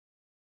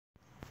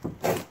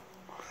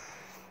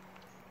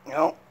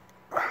Nope.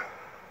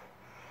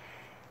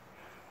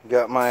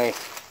 Got my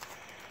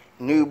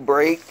new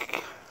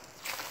brake,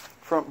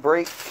 front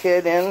brake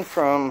kit in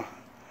from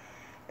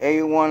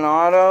A1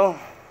 Auto.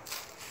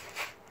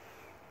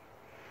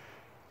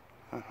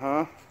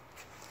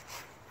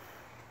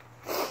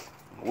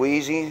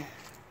 Weezy.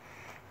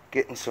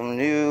 Getting some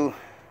new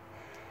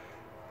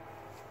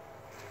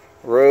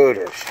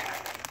rotors.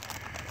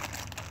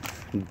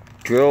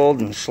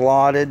 Drilled and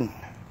slotted.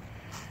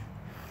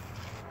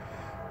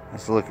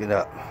 Let's look it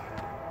up.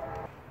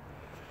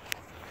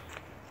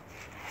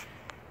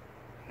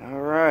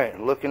 Alright,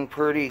 looking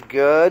pretty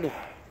good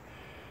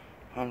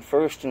on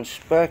first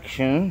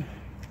inspection.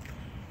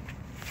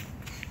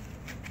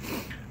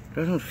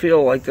 Doesn't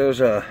feel like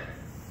there's a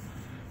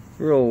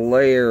real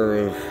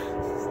layer of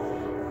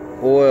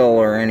oil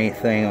or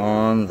anything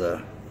on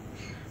the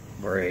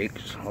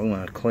brakes. I'm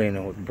going to clean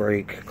it with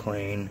brake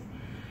clean.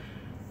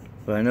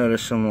 But I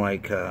noticed some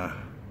like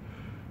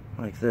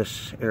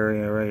this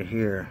area right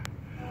here.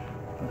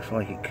 Looks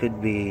like it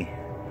could be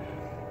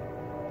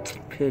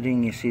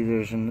pitting. You see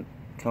there's a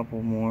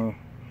couple more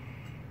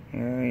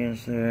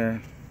areas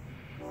there.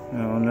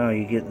 No,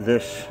 you get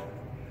this.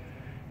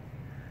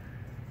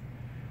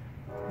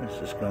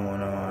 This is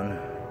going on.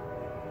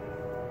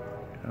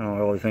 I don't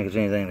really think it's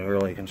anything to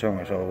really concern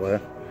myself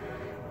with.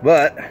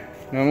 But,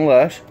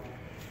 nonetheless,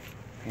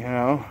 you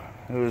know,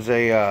 it was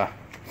a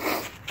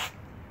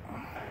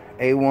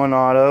A1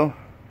 Auto.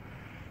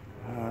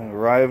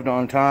 Arrived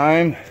on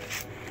time.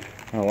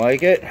 I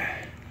like it.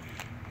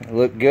 It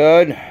looked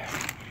good.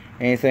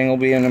 Anything will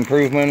be an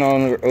improvement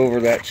on over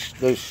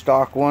those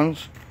stock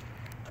ones.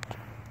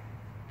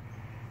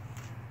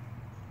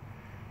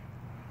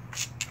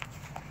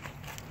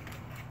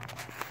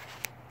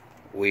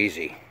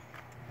 Weezy.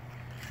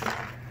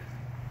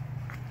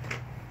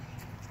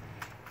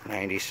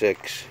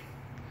 96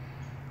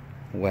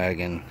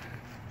 wagon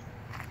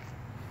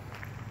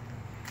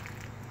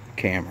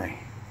Camry.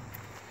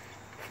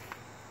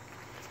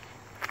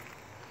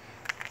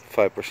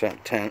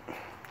 5% tint.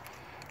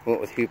 Went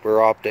with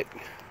Huper Optic.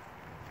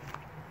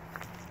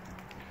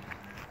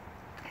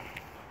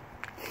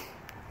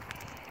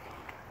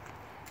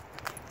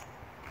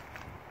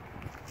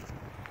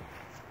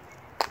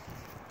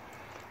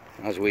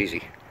 That was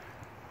Weezy.